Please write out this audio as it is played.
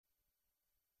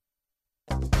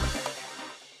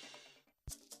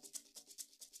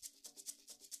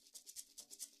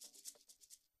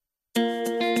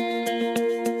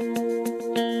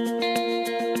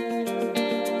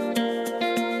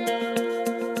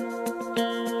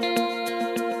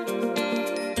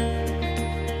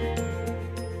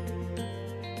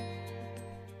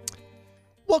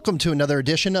Welcome to another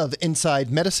edition of Inside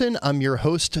Medicine. I'm your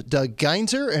host, Doug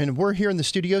Geinzer, and we're here in the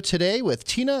studio today with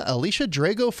Tina Alicia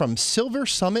Drago from Silver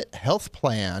Summit Health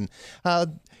Plan.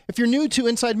 If you're new to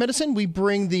Inside Medicine, we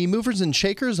bring the movers and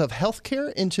shakers of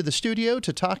healthcare into the studio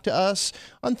to talk to us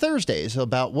on Thursdays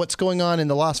about what's going on in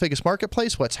the Las Vegas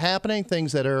marketplace, what's happening,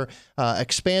 things that are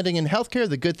expanding in healthcare,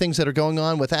 the good things that are going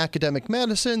on with academic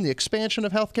medicine, the expansion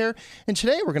of healthcare. And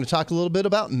today we're going to talk a little bit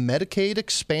about Medicaid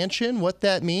expansion, what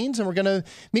that means, and we're going to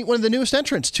meet one of the newest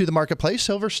entrants to the marketplace,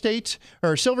 Silver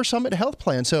Summit Health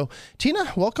Plan. So,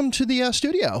 Tina, welcome to the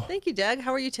studio. Thank you, Doug.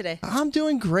 How are you today? I'm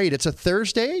doing great. It's a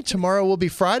Thursday. Tomorrow will be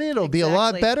Friday. It'll be a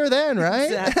lot better then, right?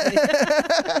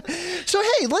 Exactly. So,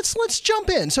 hey, let's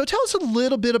jump in. So tell us a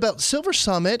little bit about Silver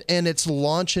Summit and its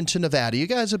launch into Nevada. You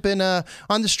guys have been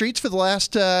on the streets for the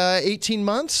last 18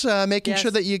 months, making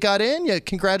sure that you got in.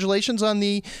 Congratulations on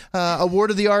the award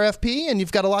of the RFP, and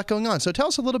you've got a lot going on. So tell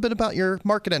us a little bit about your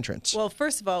market entrance. Well,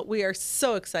 first of all, we are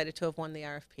so excited to have won the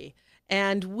RFP.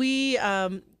 And we,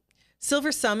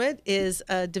 Silver Summit is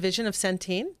a division of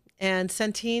Centene, and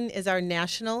Centene is our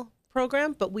national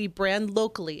program, but we brand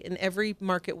locally in every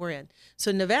market we're in. So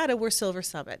Nevada, we're Silver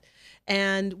Summit.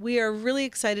 And we are really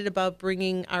excited about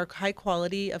bringing our high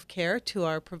quality of care to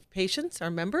our patients,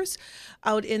 our members,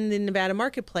 out in the Nevada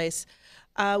marketplace.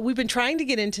 We've been trying to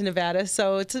get into Nevada,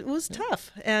 so it was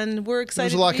tough, and we're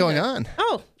excited. There's a lot going on.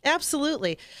 Oh,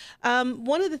 absolutely.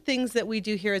 One of the things that we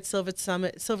do here at Silver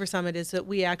Summit is that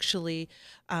we actually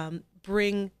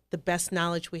bring the best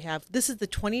knowledge we have. This is the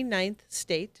 29th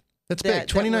state. That's big,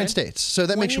 29 states. So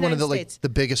that makes you one of the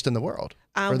biggest in the world.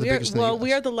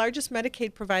 We are the largest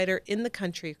Medicaid provider in the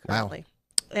country currently. Wow.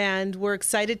 And we're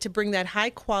excited to bring that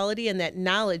high quality and that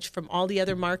knowledge from all the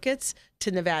other markets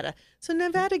to Nevada. So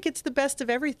Nevada gets the best of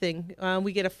everything.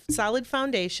 We get a solid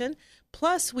foundation,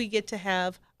 plus we get to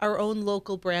have our own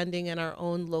local branding and our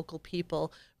own local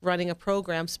people running a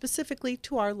program specifically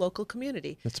to our local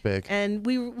community. That's big. And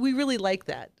we really like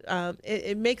that.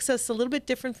 It makes us a little bit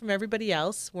different from everybody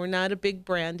else. We're not a big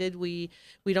branded. We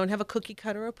don't have a cookie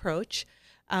cutter approach.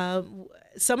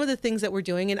 Some of the things that we're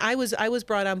doing, and I was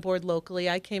brought on board locally.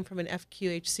 I came from an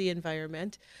FQHC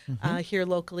environment here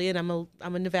locally, and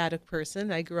I'm a Nevada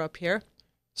person. I grew up here.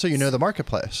 So you know the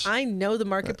marketplace. I know the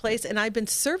marketplace, and I've been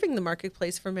serving the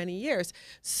marketplace for many years.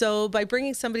 So by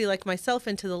bringing somebody like myself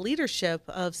into the leadership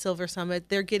of Silver Summit,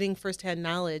 they're getting firsthand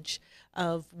knowledge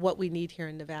of what we need here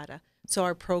in Nevada. So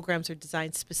our programs are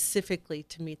designed specifically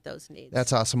to meet those needs.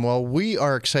 That's awesome. Well, we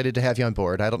are excited to have you on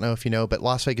board. I don't know if you know, but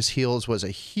Las Vegas HEALS was a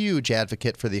huge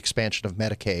advocate for the expansion of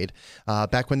Medicaid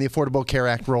back when the Affordable Care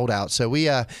Act rolled out. So we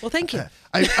well, thank you.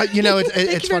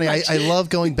 It's funny. I love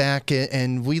going back,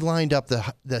 and we lined up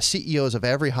the CEOs of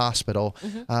every hospital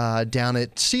down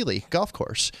at Sealy Golf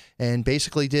Course, and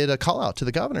basically did a call out to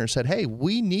the governor and said, "Hey,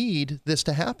 we need this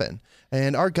to happen."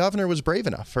 And our governor was brave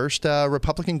enough, first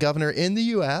Republican governor in the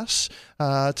U.S.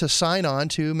 To sign on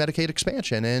to Medicaid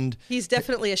expansion. And he's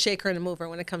definitely a shaker and a mover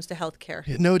when it comes to health care.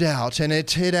 No doubt. And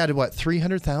it added,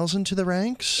 300,000 to the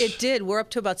ranks? It did. We're up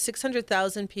to about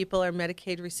 600,000 people are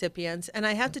Medicaid recipients. And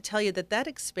I have to tell you that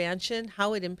expansion,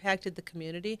 how it impacted the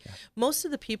community, most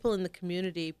of the people in the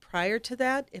community prior to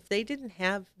that, if they didn't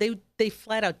have, they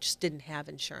flat out just didn't have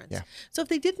insurance. Yeah. So if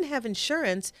they didn't have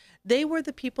insurance, they were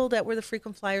the people that were the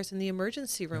frequent flyers in the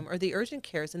emergency room or the urgent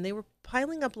cares, and they were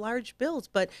piling up large bills.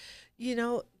 But,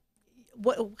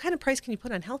 what kind of price can you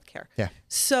put on healthcare? Yeah.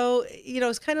 So,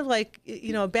 it's kind of like,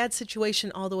 a bad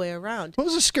situation all the way around. Well, it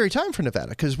was a scary time for Nevada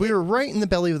because we were right in the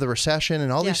belly of the recession,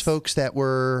 and all these folks that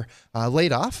were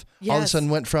laid off all of a sudden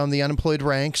went from the unemployed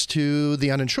ranks to the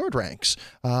uninsured ranks.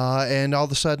 And all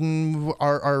of a sudden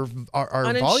our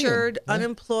uninsured, volume,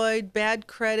 unemployed, bad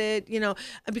credit,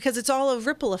 because it's all a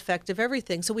ripple effect of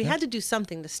everything. So we had to do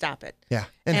something to stop it. Yeah.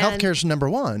 And healthcare's number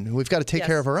one. We've got to take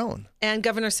care of our own. And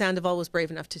Governor Sandoval was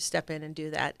brave enough to step in and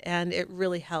do that, and it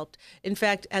really helped. In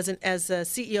fact, as a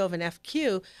CEO of an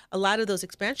FQ, a lot of those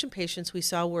expansion patients we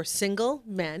saw were single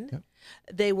men. Yep.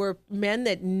 They were men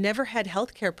that never had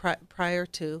health care prior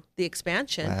to the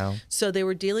expansion. Wow. So they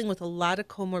were dealing with a lot of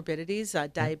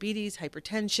comorbidities, diabetes,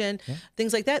 hypertension,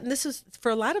 things like that. And this is,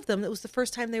 for a lot of them, it was the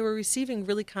first time they were receiving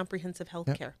really comprehensive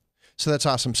health care. So that's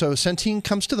awesome. So Centene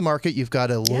comes to the market. You've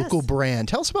got a local brand.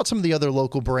 Tell us about some of the other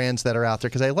local brands that are out there,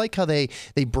 because I like how they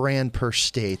brand per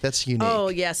state. That's unique. Oh,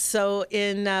 yes. So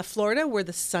in Florida, we're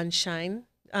the Sunshine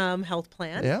Health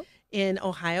Plan. Yeah. In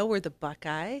Ohio, we're the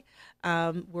Buckeye.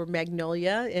 We're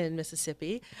Magnolia in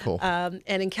Mississippi. Cool. And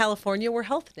in California, we're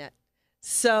HealthNet.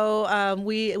 So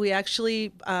we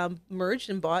actually merged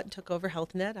and bought and took over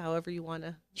HealthNet, however you want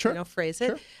to phrase it.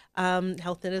 Sure.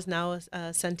 HealthNet is now a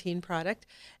Centene product,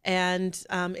 and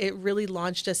it really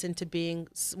launched us into being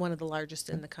one of the largest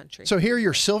in the country. So here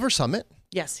you're Silver Summit.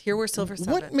 Yes, here we're Silver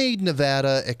Summit. What made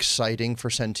Nevada exciting for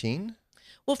Centene?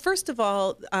 Well, first of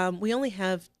all, we only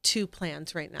have 2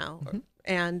 plans right now.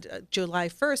 And July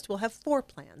 1st, we'll have 4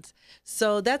 plans.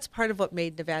 So that's part of what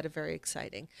made Nevada very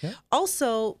exciting. Yeah.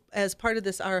 Also, as part of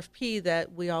this RFP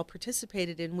that we all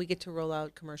participated in, we get to roll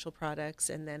out commercial products,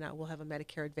 and then we'll have a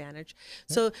Medicare Advantage.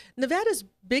 Yeah. So Nevada's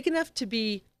big enough to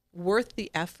be worth the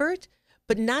effort,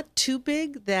 but not too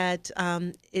big that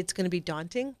it's going to be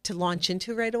daunting to launch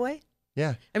into right away.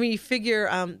 Yeah. I mean, you figure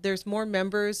there's more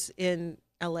members in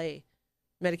LA,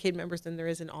 Medicaid members, than there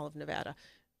is in all of Nevada.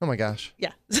 Oh my gosh.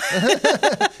 Yeah.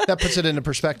 That puts it into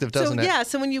perspective, doesn't it? Yeah.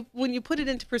 So when you put it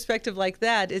into perspective like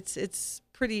that, it's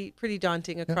pretty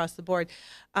daunting across the board.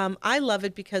 I love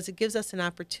it because it gives us an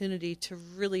opportunity to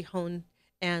really hone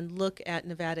and look at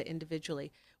Nevada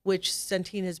individually, which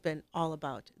Centene has been all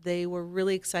about. They were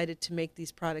really excited to make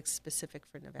these products specific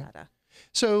for Nevada.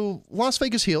 So Las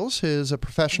Vegas Heals is a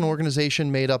professional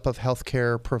organization made up of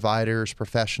healthcare providers,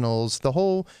 professionals, the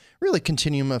whole really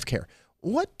continuum of care.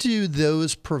 What do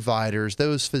those providers,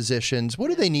 those physicians, what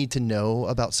do they need to know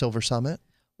about Silver Summit?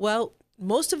 Well,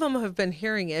 most of them have been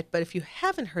hearing it, but if you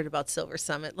haven't heard about Silver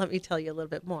Summit, let me tell you a little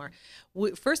bit more.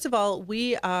 First of all,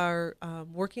 we are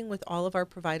working with all of our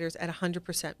providers at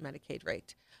 100% Medicaid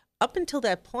rate. Up until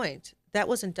that point, that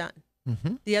wasn't done.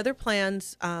 Mm-hmm. The other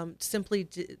plans simply,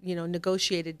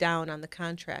 negotiated down on the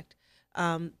contract.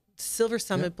 Silver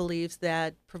Summit believes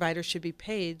that providers should be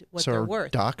paid what they're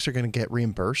worth. Docs are going to get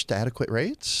reimbursed adequate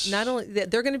rates? Not only that,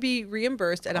 they're going to be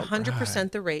reimbursed at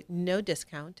 100% the rate, no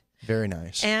discount. Very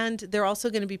nice. And they're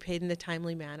also going to be paid in a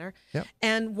timely manner. Yep.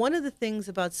 And one of the things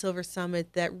about Silver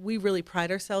Summit that we really pride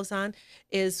ourselves on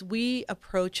is we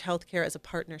approach healthcare as a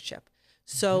partnership.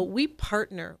 So we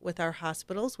partner with our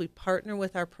hospitals, we partner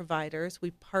with our providers, we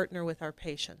partner with our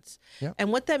patients. Yep.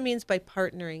 And what that means by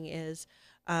partnering is,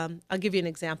 I'll give you an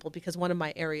example because one of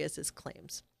my areas is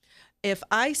claims. If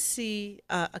I see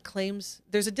a claims,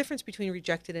 there's a difference between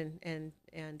rejected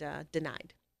and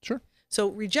denied. Sure. So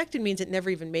rejected means it never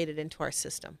even made it into our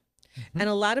system. Mm-hmm. And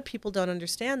a lot of people don't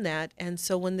understand that. And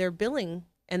so when they're billing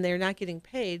and they're not getting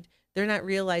paid, they're not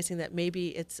realizing that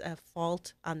maybe it's a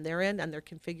fault on their end, on their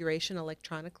configuration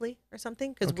electronically or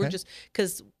something,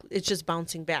 because it's just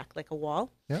bouncing back like a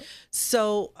wall. Yep.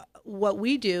 So what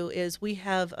we do is we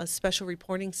have a special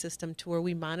reporting system to where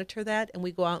we monitor that, and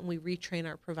we go out and we retrain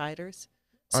our providers.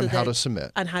 On how to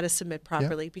submit. On how to submit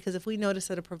properly. Yep. Because if we notice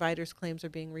that a provider's claims are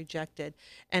being rejected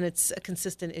and it's a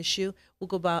consistent issue,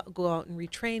 we'll go out and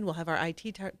retrain. We'll have our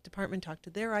IT department talk to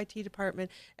their IT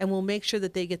department, and we'll make sure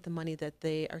that they get the money that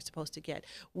they are supposed to get.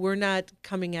 We're not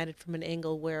coming at it from an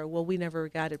angle where, well, we never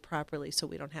got it properly, so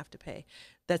we don't have to pay.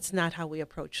 That's not how we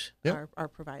approach our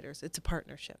providers. It's a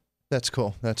partnership. That's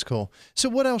cool. That's cool. So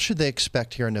what else should they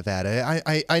expect here in Nevada?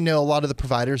 I know a lot of the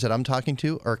providers that I'm talking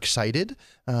to are excited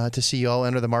to see you all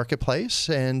enter the marketplace.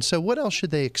 And so what else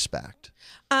should they expect?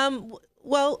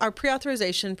 Well, our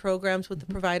pre-authorization programs with the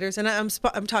providers, and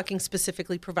I'm talking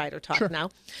specifically provider talk now.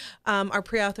 Our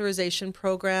pre-authorization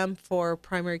program for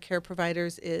primary care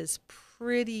providers is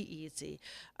pretty easy.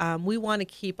 We want to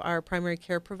keep our primary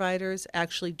care providers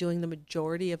actually doing the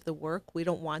majority of the work. We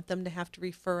don't want them to have to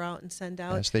refer out and send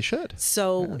out. Yes, they should.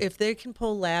 So if they can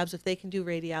pull labs, if they can do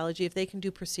radiology, if they can do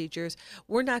procedures,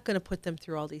 we're not going to put them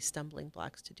through all these stumbling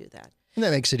blocks to do that. And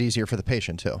that makes it easier for the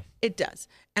patient too. It does.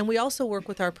 And we also work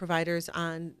with our providers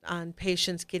on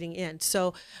patients getting in.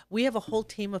 So we have a whole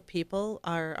team of people,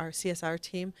 our CSR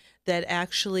team, that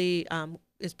actually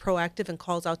is proactive and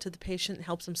calls out to the patient,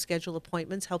 helps them schedule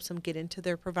appointments, helps them get into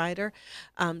their provider.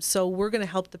 So we're going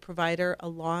to help the provider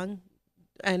along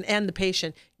and the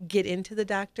patient get into the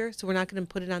doctor. So we're not going to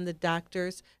put it on the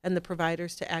doctors and the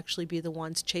providers to actually be the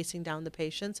ones chasing down the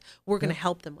patients. We're going to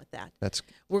help them with that. That's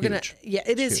huge.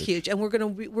 It is huge. And we're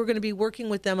going to be working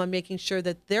with them on making sure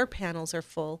that their panels are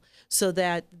full so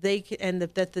that they can, and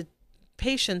that the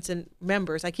patients and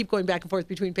members, I keep going back and forth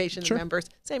between patients and members,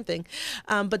 same thing,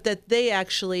 but that they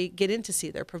actually get in to see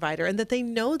their provider and that they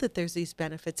know that there's these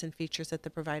benefits and features that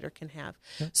the provider can have.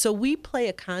 So we play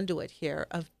a conduit here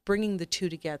of bringing the two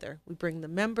together. We bring the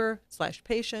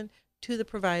member/patient to the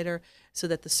provider so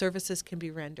that the services can be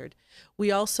rendered.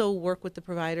 We also work with the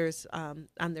providers on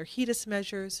their HEDIS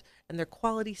measures and their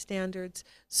quality standards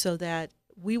so that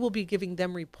we will be giving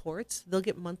them reports. They'll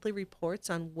get monthly reports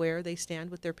on where they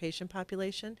stand with their patient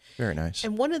population. Very nice.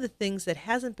 And one of the things that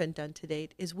hasn't been done to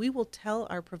date is we will tell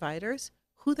our providers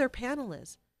who their panel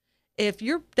is. If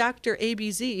you're Dr.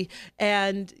 ABZ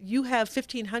and you have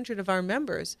 1,500 of our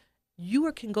members,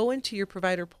 you can go into your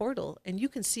provider portal and you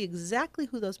can see exactly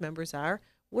who those members are,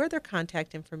 where their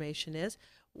contact information is,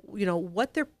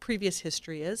 what their previous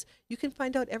history is. You can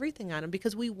find out everything on them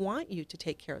because we want you to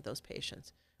take care of those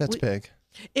patients. That's big.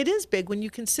 It is big when you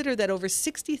consider that over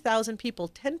 60,000 people,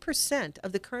 10%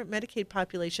 of the current Medicaid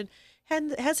population,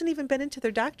 hasn't even been into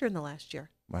their doctor in the last year.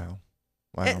 Wow.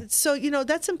 And so,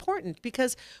 that's important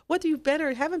because whether you've been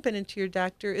or haven't been into your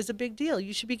doctor is a big deal.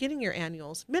 You should be getting your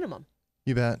annuals minimum.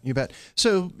 You bet.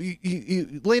 So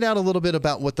you laid out a little bit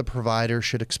about what the provider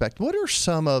should expect. What are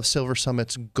some of Silver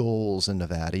Summit's goals in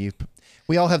Nevada?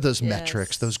 We all have those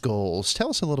metrics, those goals. Tell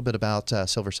us a little bit about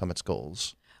Silver Summit's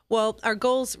goals. Well, our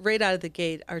goals right out of the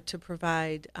gate are to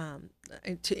provide,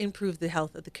 to improve the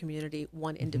health of the community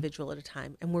one individual at a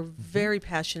time. And we're very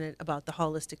passionate about the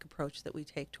holistic approach that we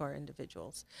take to our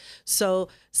individuals. So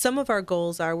some of our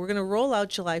goals are we're going to roll out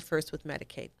July 1st with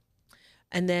Medicaid.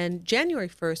 And then January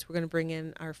 1st, we're going to bring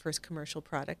in our first commercial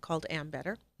product called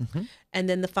Ambetter. And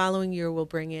then the following year, we'll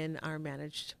bring in our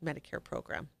managed Medicare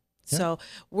program. Yeah. So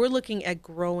we're looking at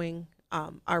growing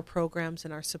our programs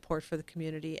and our support for the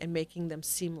community and making them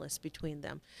seamless between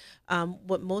them.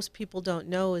 What most people don't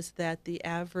know is that the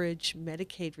average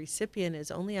Medicaid recipient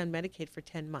is only on Medicaid for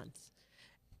 10 months.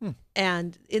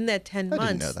 And in that 10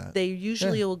 months, they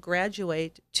usually will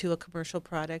graduate to a commercial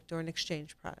product or an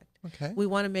exchange product. Okay. We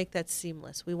want to make that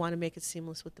seamless. We want to make it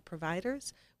seamless with the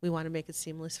providers. We want to make it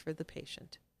seamless for the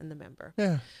patient and the member.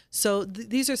 Yeah. So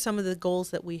these are some of the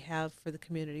goals that we have for the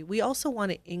community. We also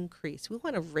want to increase. We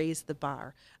want to raise the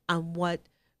bar on what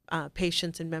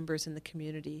patients and members in the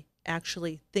community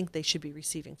actually think they should be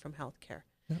receiving from healthcare.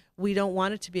 We don't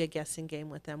want it to be a guessing game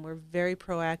with them. We're very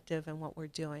proactive in what we're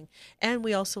doing. And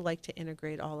we also like to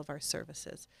integrate all of our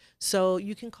services. So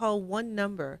you can call one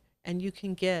number and you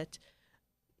can get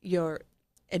your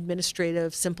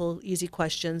administrative, simple, easy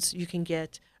questions. You can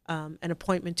get an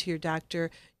appointment to your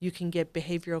doctor. You can get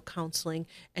behavioral counseling.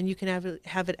 And you can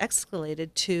have it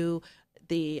escalated to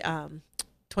the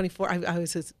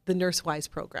the NurseWise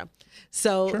program.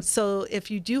 So if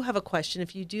you do have a question,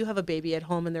 if you do have a baby at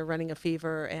home and they're running a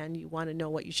fever and you want to know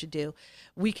what you should do,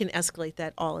 we can escalate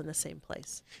that all in the same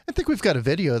place. I think we've got a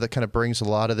video that kind of brings a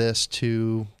lot of this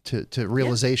to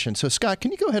realization. Yeah. So Scott,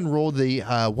 can you go ahead and roll the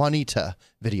Juanita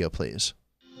video, please?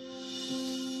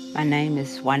 My name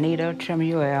is Juanita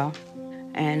Tremuel,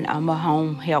 and I'm a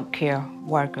home health care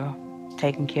worker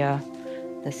taking care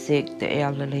of the sick, the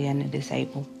elderly, and the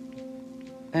disabled.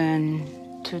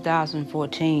 In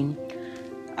 2014,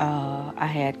 I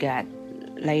had got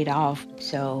laid off,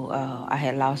 so I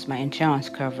had lost my insurance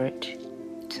coverage.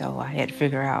 So I had to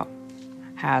figure out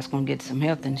how I was going to get some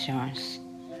health insurance.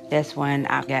 That's when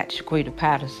I got Shaquita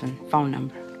Patterson phone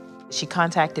number. She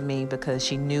contacted me because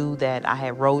she knew that I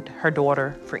had wrote her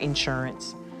daughter for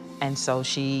insurance, and so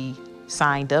she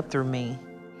signed up through me.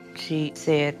 She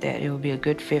said that it would be a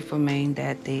good fit for me,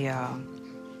 that the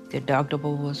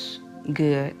deductible was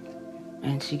good,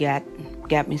 and she got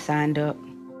me signed up.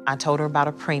 I told her about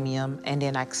a premium, and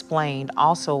then I explained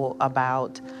also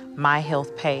about My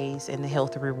Health Pays and the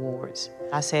Healthy Rewards.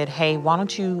 I said, hey, why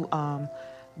don't you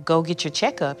go get your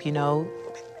checkup?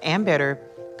 Ambetter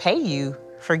pay you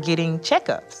for getting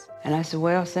checkups. And I said,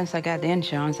 well, since I got the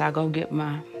insurance, I'll go get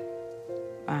my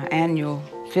annual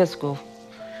physical.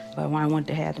 But when I went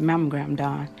to have the mammogram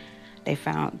done, they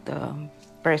found the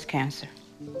breast cancer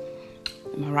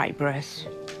in my right breast.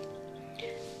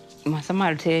 When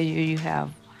somebody tells you you have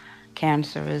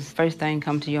cancer, the first thing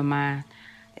come to your mind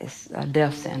is a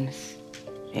death sentence.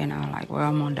 Like, well,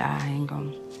 I'm gonna die. I ain't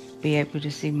gonna be able to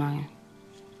see my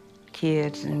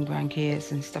kids and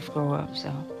grandkids and stuff grow up.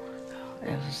 So it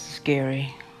was a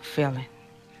scary feeling.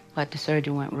 But the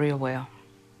surgery went real well.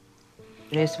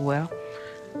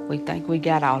 We think we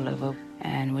got all of it.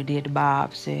 And we did the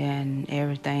biopsy and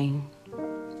everything.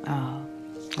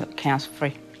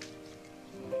 Cancer-free.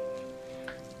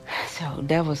 So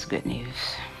that was good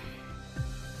news.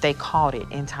 They caught it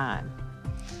in time.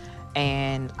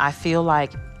 And I feel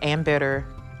like Ambetter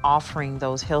offering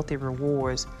those healthy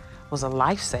rewards was a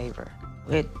lifesaver.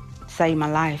 It saved my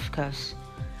life because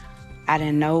I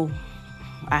didn't know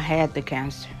I had the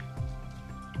cancer.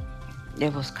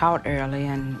 It was caught early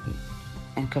and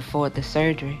could afford the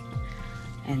surgery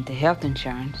and the health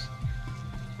insurance.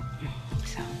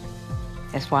 So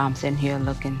that's why I'm sitting here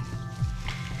looking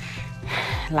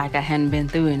like I hadn't been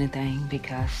through anything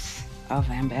because of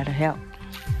Ambetter Health.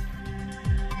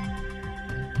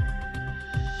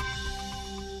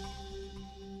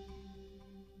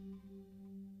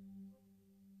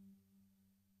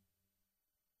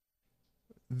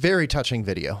 Very touching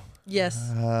video.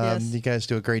 Yes. Yes. You guys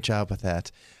do a great job with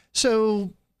that.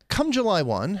 So come July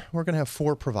 1, we're going to have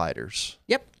 4 providers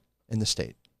Yep. in the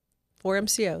state. 4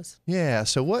 MCOs. Yeah.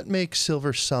 So what makes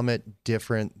Silver Summit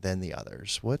different than the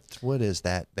others? What is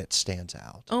that stands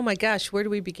out? Oh my gosh, where do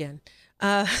we begin?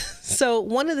 So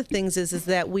one of the things is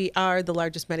that we are the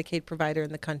largest Medicaid provider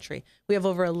in the country. We have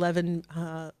over 11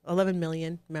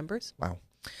 million members. Wow.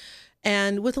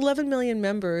 And with 11 million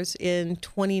members in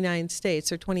 29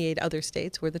 states or 28 other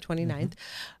states, we're the 29th,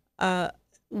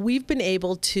 we've been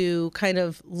able to kind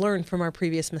of learn from our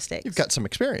previous mistakes. You've got some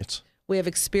experience. We have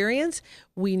experience.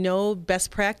 We know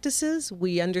best practices.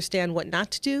 We understand what not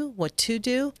to do, what to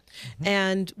do.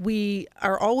 And we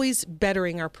are always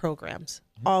bettering our programs.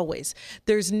 Always.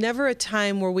 There's never a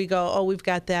time where we go, oh, we've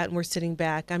got that and we're sitting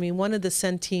back. I mean, one of the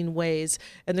Centene ways,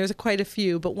 and there's quite a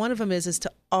few, but one of them is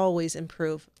to always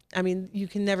improve. I mean, you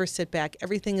can never sit back.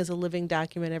 Everything is a living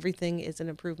document. Everything is an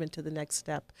improvement to the next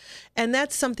step. And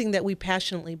that's something that we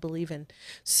passionately believe in.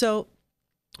 So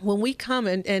when we come,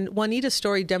 and Juanita's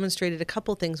story demonstrated a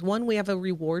couple things. One, we have a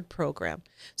reward program.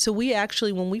 So we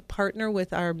actually, when we partner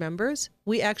with our members,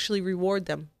 we actually reward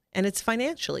them. And it's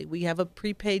financially. We have a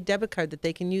prepaid debit card that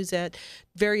they can use at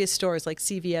various stores like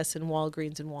CVS and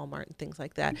Walgreens and Walmart and things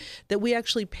like that. That we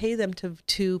actually pay them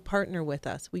to partner with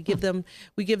us. We give them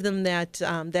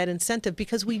that incentive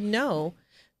because we know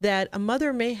that a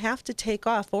mother may have to take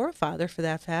off, or a father for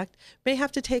that fact, may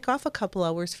have to take off a couple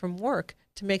hours from work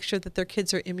to make sure that their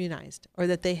kids are immunized or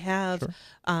that they have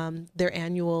their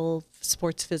annual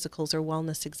sports physicals or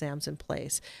wellness exams in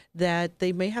place, that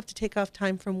they may have to take off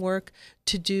time from work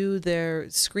to do their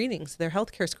screenings, their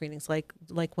healthcare screenings, like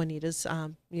Juanita's,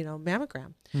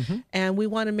 mammogram. And we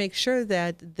want to make sure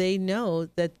that they know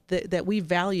that we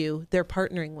value their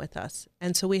partnering with us.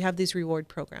 And so we have these reward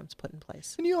programs put in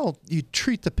place. And you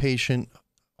treat the patient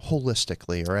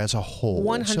holistically or as a whole.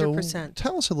 100%. So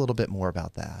tell us a little bit more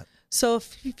about that. So a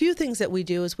few things that we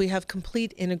do is we have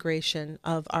complete integration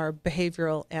of our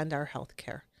behavioral and our health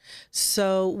care.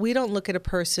 So we don't look at a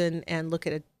person and look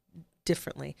at it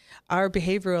differently. Our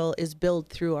behavioral is billed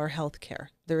through our health care.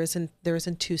 There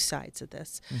isn't two sides of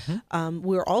this.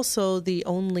 We're also the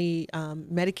only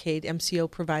Medicaid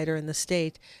MCO provider in the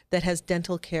state that has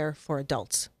dental care for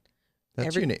adults.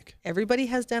 That's unique. Everybody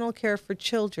has dental care for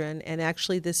children, and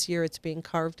actually this year it's being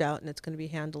carved out and it's going to be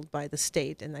handled by the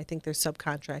state, and I think they're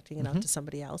subcontracting it out to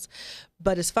somebody else.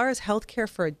 But as far as health care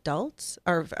for adults,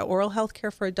 or oral health care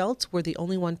for adults, we're the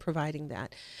only one providing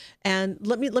that. And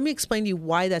let me explain to you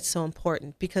why that's so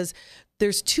important, because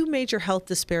there's 2 major health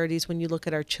disparities when you look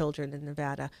at our children in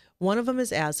Nevada. One of them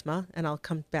is asthma, and I'll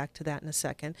come back to that in a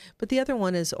second, but the other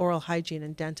one is oral hygiene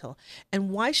and dental. And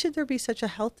why should there be such a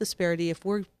health disparity if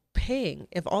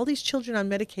all these children on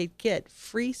Medicaid get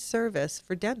free service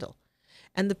for dental?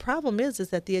 And the problem is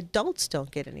that the adults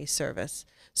don't get any service.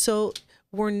 So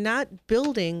we're not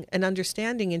building an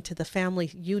understanding into the family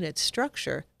unit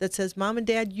structure that says, Mom and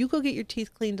Dad, you go get your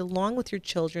teeth cleaned along with your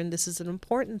children. This is an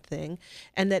important thing.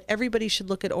 And that everybody should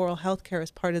look at oral health care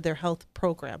as part of their health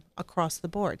program across the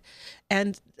board.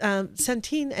 And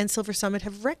Centene and Silver Summit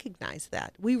have recognized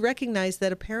that. We recognize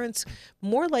that a parent's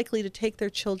more likely to take their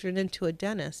children into a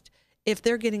dentist if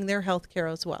they're getting their health care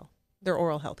as well, their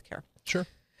oral health care. Sure.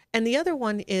 And the other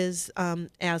one is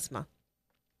asthma.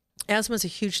 Asthma is a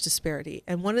huge disparity.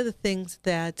 And one of the things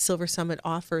that Silver Summit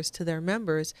offers to their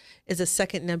members is a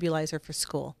second nebulizer for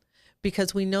school.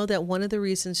 Because we know that one of the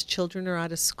reasons children are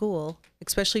out of school,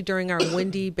 especially during our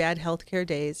windy, bad healthcare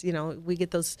days, we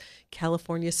get those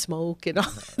California smoke and all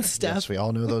that stuff. Yes, we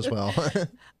all know those well.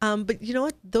 But you know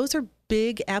what? Those are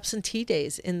big absentee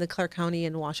days in the Clark County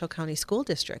and Washoe County school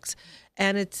districts.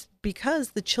 And it's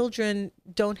because the children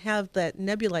don't have that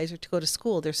nebulizer to go to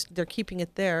school. They're keeping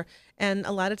it there. And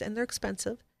and they're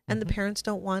expensive. And the parents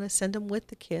don't want to send them with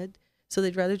the kid. So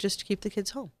they'd rather just keep the kids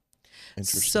home.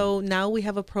 So now we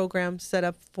have a program set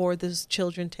up for those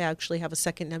children to actually have a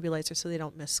second nebulizer so they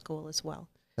don't miss school as well.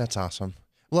 That's awesome.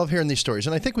 Love hearing these stories.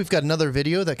 And I think we've got another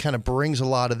video that kind of brings a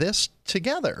lot of this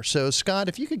together. So Scott,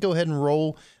 if you could go ahead and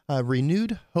roll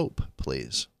Renewed Hope,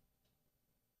 please.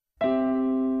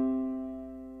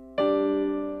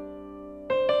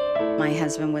 My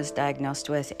husband was diagnosed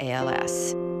with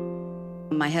ALS.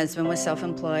 My husband was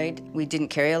self-employed. We didn't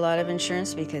carry a lot of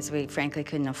insurance because we frankly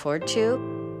couldn't afford to.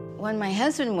 When my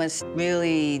husband was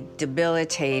really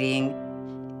debilitating,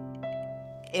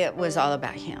 it was all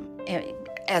about him,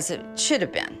 as it should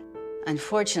have been.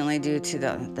 Unfortunately, due to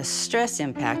the stress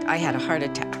impact, I had a heart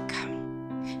attack.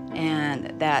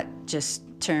 And that just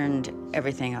turned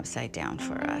everything upside down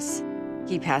for us.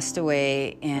 He passed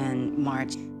away in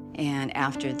March. And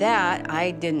after that,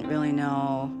 I didn't really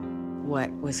know what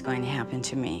was going to happen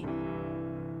to me.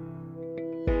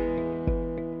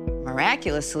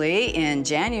 Miraculously, in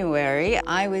January,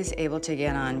 I was able to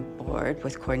get on board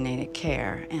with coordinated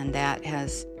care, and that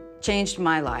has changed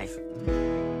my life.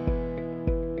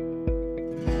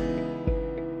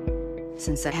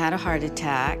 Since I had a heart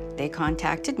attack, they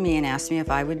contacted me and asked me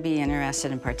if I would be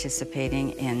interested in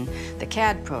participating in the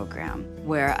CAD program,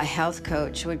 where a health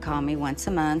coach would call me once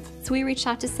a month. So we reached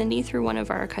out to Cindy through one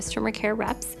of our customer care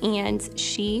reps, and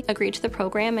she agreed to the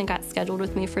program and got scheduled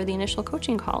with me for the initial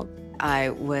coaching call. I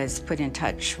was put in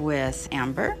touch with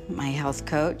Amber, my health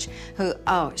coach, who,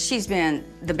 she's been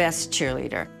the best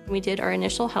cheerleader. We did our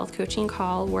initial health coaching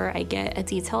call where I get a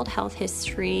detailed health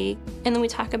history, and then we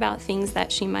talk about things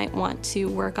that she might want to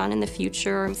work on in the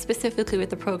future, specifically with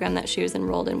the program that she was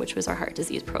enrolled in, which was our heart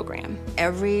disease program.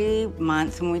 Every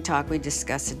month when we talk, we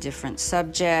discuss a different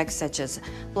subject, such as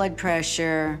blood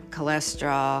pressure,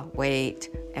 cholesterol, weight,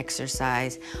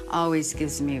 exercise. Always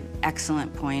gives me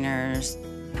excellent pointers.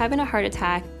 Having a heart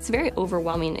attack, it's a very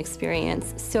overwhelming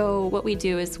experience. So what we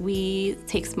do is we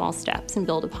take small steps and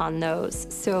build upon those.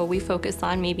 So we focus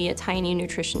on maybe a tiny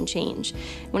nutrition change.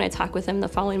 When I talk with them the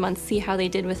following month, see how they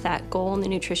did with that goal and the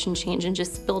nutrition change and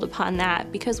just build upon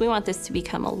that, because we want this to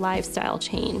become a lifestyle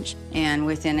change. And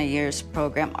within a year's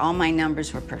program, all my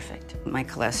numbers were perfect. My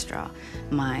cholesterol,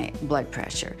 my blood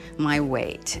pressure, my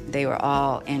weight, they were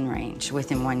all in range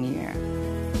within 1 year.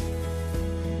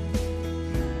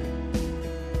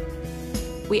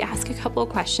 We asked a couple of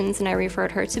questions, and I referred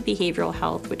her to behavioral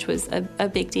health, which was a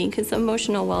big deal because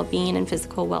emotional well-being and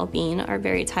physical well-being are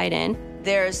very tied in.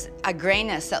 There's a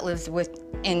grayness that lives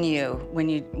within you when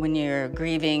you're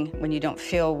grieving, when you don't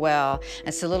feel well.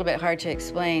 It's a little bit hard to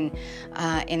explain.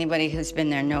 Anybody who's been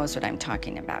there knows what I'm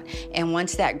talking about. And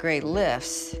once that gray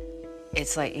lifts,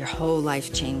 it's like your whole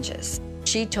life changes.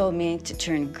 She told me to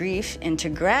turn grief into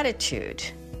gratitude.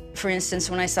 For instance,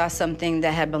 when I saw something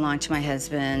that had belonged to my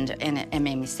husband and it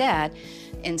made me sad,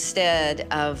 instead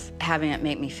of having it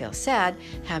make me feel sad,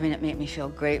 having it make me feel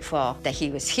grateful that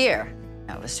he was here.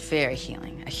 That was very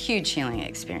healing, a huge healing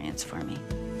experience for me.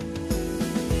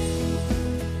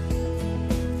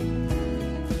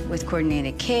 With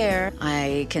coordinated care,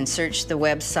 I can search the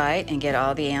website and get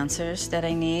all the answers that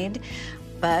I need,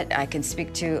 but I can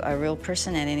speak to a real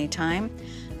person at any time.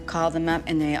 Call them up,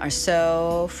 and they are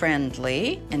so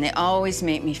friendly, and they always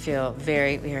make me feel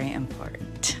very, very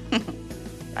important.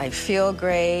 I feel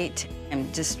great. I'm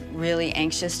just really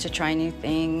anxious to try new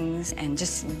things and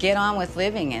just get on with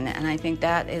living, and I think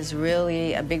that is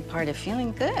really a big part of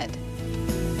feeling good.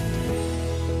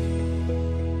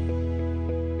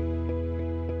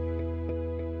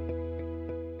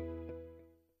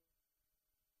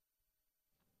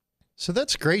 So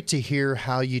that's great to hear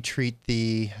how you treat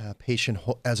the patient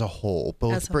as a whole,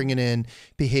 both bringing in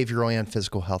behavioral and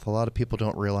physical health. A lot of people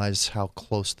don't realize how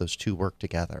close those two work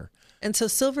together. And so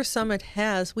Silver Summit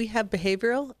we have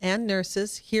behavioral and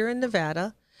nurses here in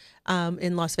Nevada,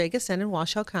 in Las Vegas and in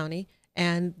Washoe County,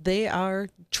 and they are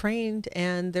trained,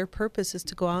 and their purpose is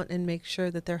to go out and make sure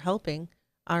that they're helping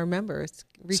our members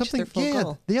reach their full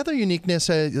goal. The other uniqueness,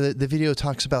 the video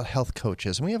talks about health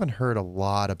coaches, and we haven't heard a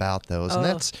lot about those. And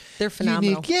that's they're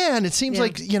phenomenal. Unique. Yeah, and it seems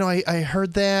like, I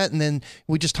heard that, and then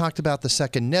we just talked about the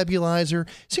second nebulizer.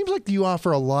 It seems like you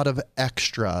offer a lot of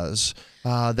extras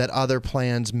that other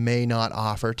plans may not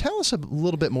offer. Tell us a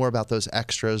little bit more about those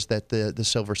extras that the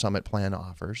Silver Summit plan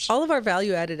offers. All of our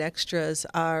value-added extras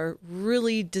are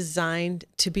really designed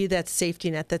to be that safety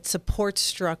net, that support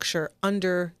structure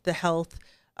under the health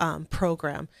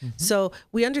program. Mm-hmm. So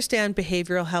we understand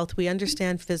behavioral health, we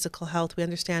understand physical health, we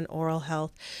understand oral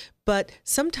health, but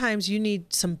sometimes you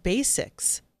need some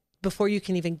basics before you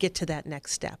can even get to that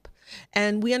next step.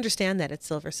 And we understand that at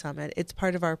Silver Summit. It's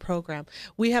part of our program.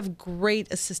 We have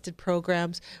great assisted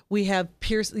programs. We have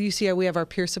we have our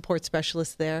peer support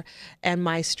specialists there and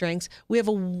My Strengths. We have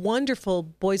a wonderful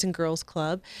Boys and Girls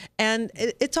Club. And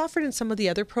it's offered in some of the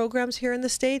other programs here in the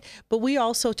state, but we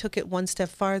also took it one step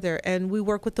farther, and we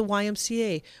work with the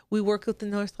YMCA. We work with the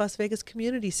North Las Vegas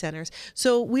Community Centers.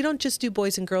 So we don't just do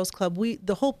Boys and Girls Club.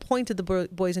 The whole point of the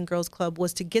Boys and Girls Club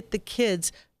was to get the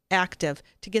kids active,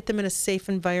 to get them in a safe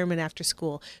environment after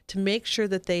school, to make sure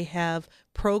that they have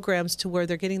programs to where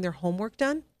they're getting their homework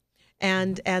done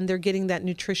and they're getting that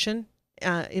nutrition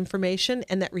information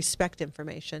and that respect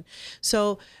information.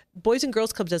 So Boys and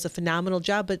Girls Club does a phenomenal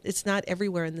job, but it's not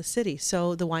everywhere in the city.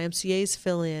 So the YMCAs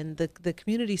fill in, the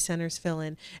community centers fill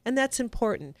in, and that's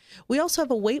important. We also have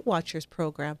a Weight Watchers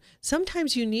program.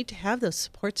 Sometimes you need to have those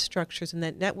support structures in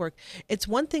that network. It's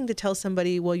one thing to tell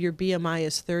somebody, well, your BMI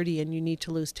is 30 and you need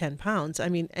to lose 10 pounds. I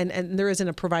mean, and there isn't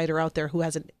a provider out there who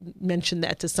hasn't mentioned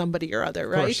that to somebody or other,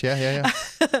 right? Of course, yeah.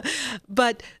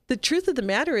 But the truth of the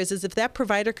matter is if that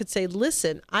provider could say,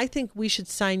 listen, I think we should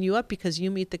sign you up because you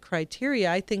meet the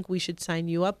criteria. I think we should sign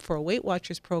you up for a Weight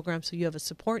Watchers program so you have a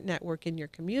support network in your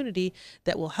community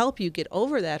that will help you get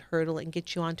over that hurdle and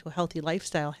get you onto a healthy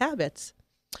lifestyle habits.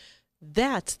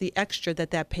 That's the extra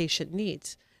that patient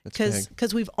needs.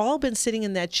 Because we've all been sitting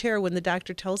in that chair when the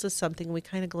doctor tells us something and we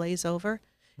kind of glaze over.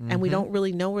 And we don't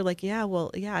really know. We're like,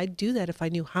 I'd do that if I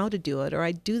knew how to do it, or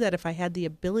I'd do that if I had the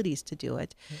abilities to do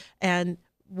it. And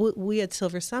we at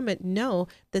Silver Summit know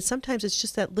that sometimes it's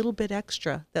just that little bit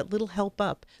extra, that little help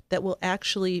up that will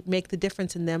actually make the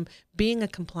difference in them being a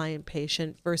compliant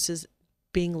patient versus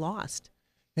being lost.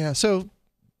 Yeah, so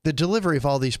the delivery of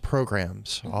all these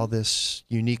programs, all this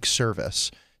unique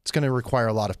service, it's going to require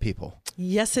a lot of people.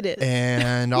 Yes, it is.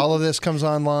 And all of this comes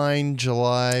online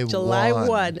July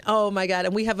 1. Oh, my God.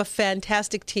 And we have a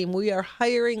fantastic team. We are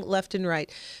hiring left and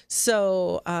right.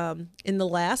 So in the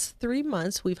last 3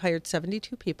 months, we've hired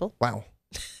 72 people. Wow.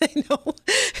 I know.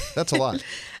 That's a lot.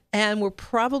 And we're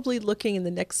probably looking in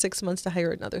the next 6 months to hire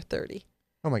another 30.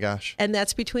 Oh, my gosh. And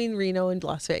that's between Reno and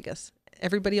Las Vegas.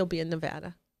 Everybody will be in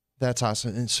Nevada. That's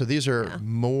awesome. And so these are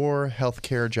more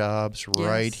healthcare jobs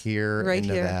right here in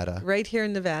Nevada. Right here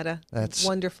in Nevada. That's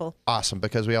wonderful. Awesome,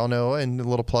 because we all know, and a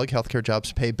little plug, healthcare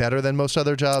jobs pay better than most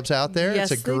other jobs out there.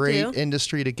 Yes, it's a great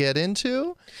industry to get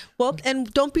into. Well,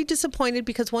 and don't be disappointed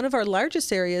because one of our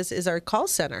largest areas is our call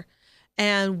center.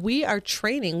 And we are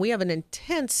training. We have an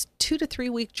intense 2 to 3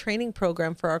 week training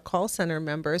program for our call center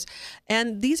members.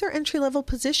 And these are entry-level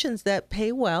positions that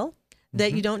pay well.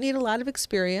 That you don't need a lot of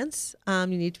experience. You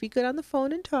need to be good on the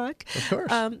phone and talk. Of course.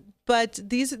 But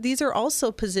these are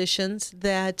also positions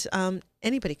that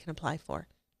anybody can apply for.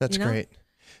 That's great.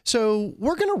 So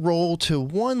we're going to roll to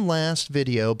one last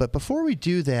video. But before we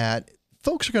do that,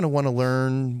 folks are going to want to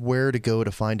learn where to go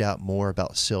to find out more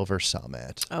about Silver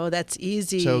Summit. Oh, that's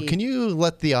easy. So can you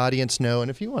let the audience know? And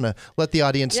if you want to let the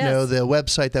audience know the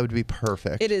website, that would be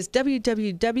perfect. It is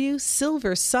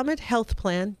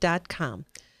www.silversummithealthplan.com.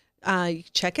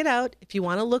 Check it out. If you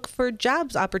want to look for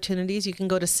jobs opportunities, you can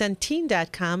go to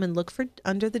Centene.com and look for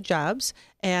under the jobs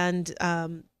and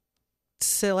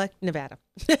select Nevada.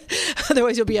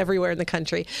 Otherwise, you'll be everywhere in the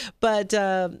country. But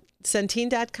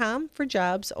Centene.com for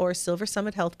jobs or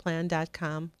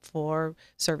SilverSummitHealthPlan.com for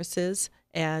services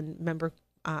and member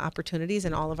opportunities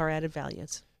and all of our added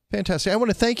values. Fantastic. I want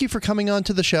to thank you for coming on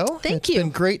to the show. Thank you. It's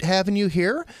been great having you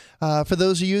here. For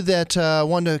those of you that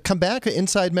want to come back,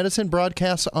 Inside Medicine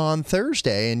broadcasts on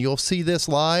Thursday, and you'll see this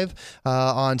live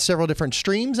on several different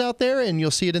streams out there, and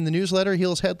you'll see it in the newsletter,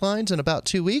 Heels Headlines, in about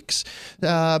 2 weeks.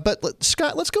 But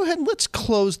Scott, let's go ahead and let's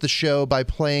close the show by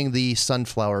playing the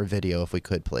sunflower video, if we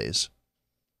could, please.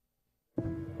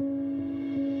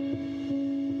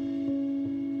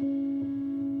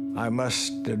 I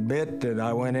must admit that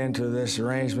I went into this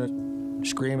arrangement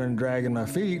screaming and dragging my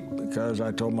feet because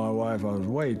I told my wife I was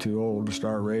way too old to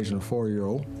start raising a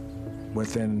 4-year-old.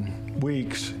 Within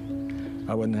weeks,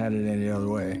 I wouldn't have had it any other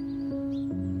way.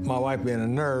 My wife being a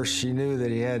nurse, she knew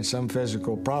that he had some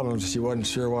physical problems. She wasn't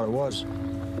sure what it was.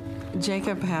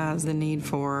 Jacob has the need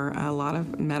for a lot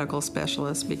of medical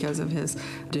specialists because of his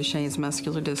Duchenne's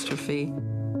muscular dystrophy.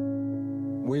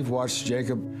 We've watched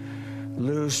Jacob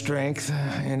lose strength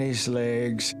in his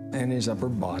legs and his upper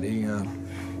body.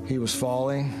 He was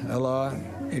falling a lot.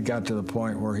 It got to the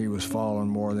point where he was falling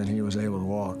more than he was able to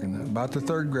walk. And about the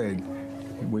 3rd grade,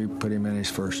 we put him in his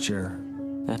first chair.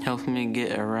 That helps me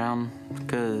get around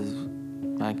because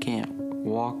I can't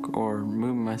walk or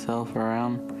move myself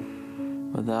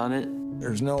around without it.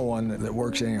 There's no one that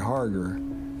works any harder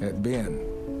at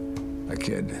being a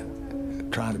kid,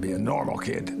 trying to be a normal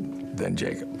kid, than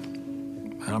Jacob.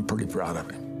 I'm pretty proud of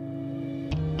him.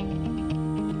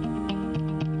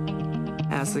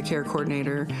 As the care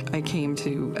coordinator, I came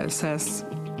to assess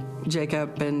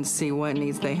Jacob and see what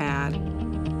needs they had.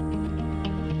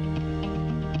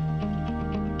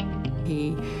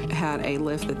 He had a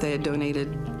lift that they had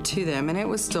donated to them, and it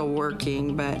was still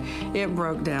working, but it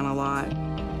broke down a lot.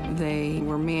 They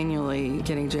were manually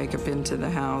getting Jacob into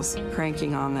the house,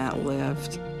 cranking on that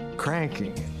lift.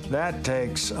 Cranking. That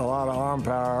takes a lot of arm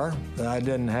power that I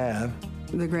didn't have.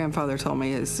 The grandfather told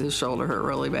me his shoulder hurt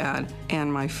really bad,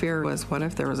 and my fear was, what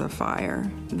if there was a fire?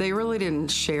 They really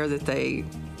didn't share that they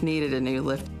needed a new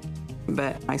lift.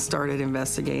 But I started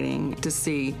investigating to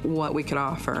see what we could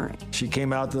offer. She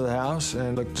came out to the house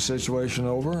and looked the situation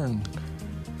over and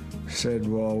said,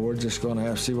 well, we're just going to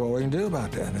have to see what we can do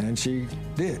about that. And she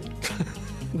did.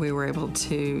 We were able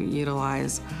to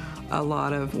utilize a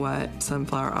lot of what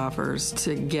Sunflower offers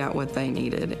to get what they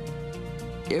needed.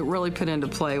 It really put into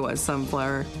play what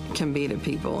Sunflower can be to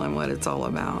people and what it's all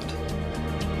about.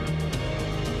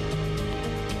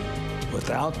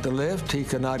 Without the lift, he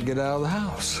could not get out of the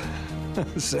house.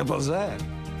 Simple as that.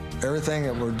 Everything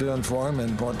that we're doing for him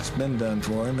and what's been done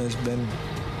for him that's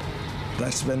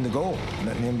been the goal,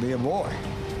 letting him be a boy.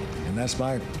 And that's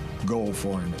my goal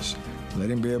for him, is let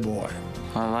him be a boy.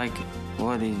 I like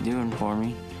what he's doing for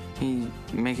me. He's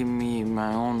making me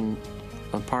my own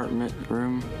apartment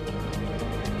room.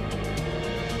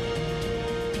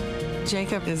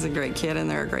 Jacob is a great kid and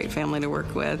they're a great family to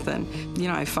work with. And,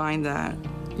 I find that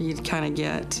you kind of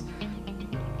get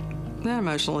that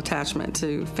emotional attachment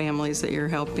to families that you're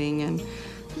helping and,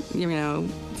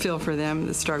 feel for them,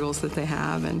 the struggles that they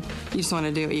have, and you just want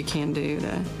to do what you can do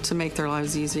to make their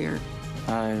lives easier.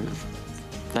 I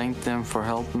thank them for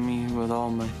helping me with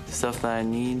all my stuff that I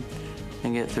need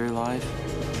and get through life.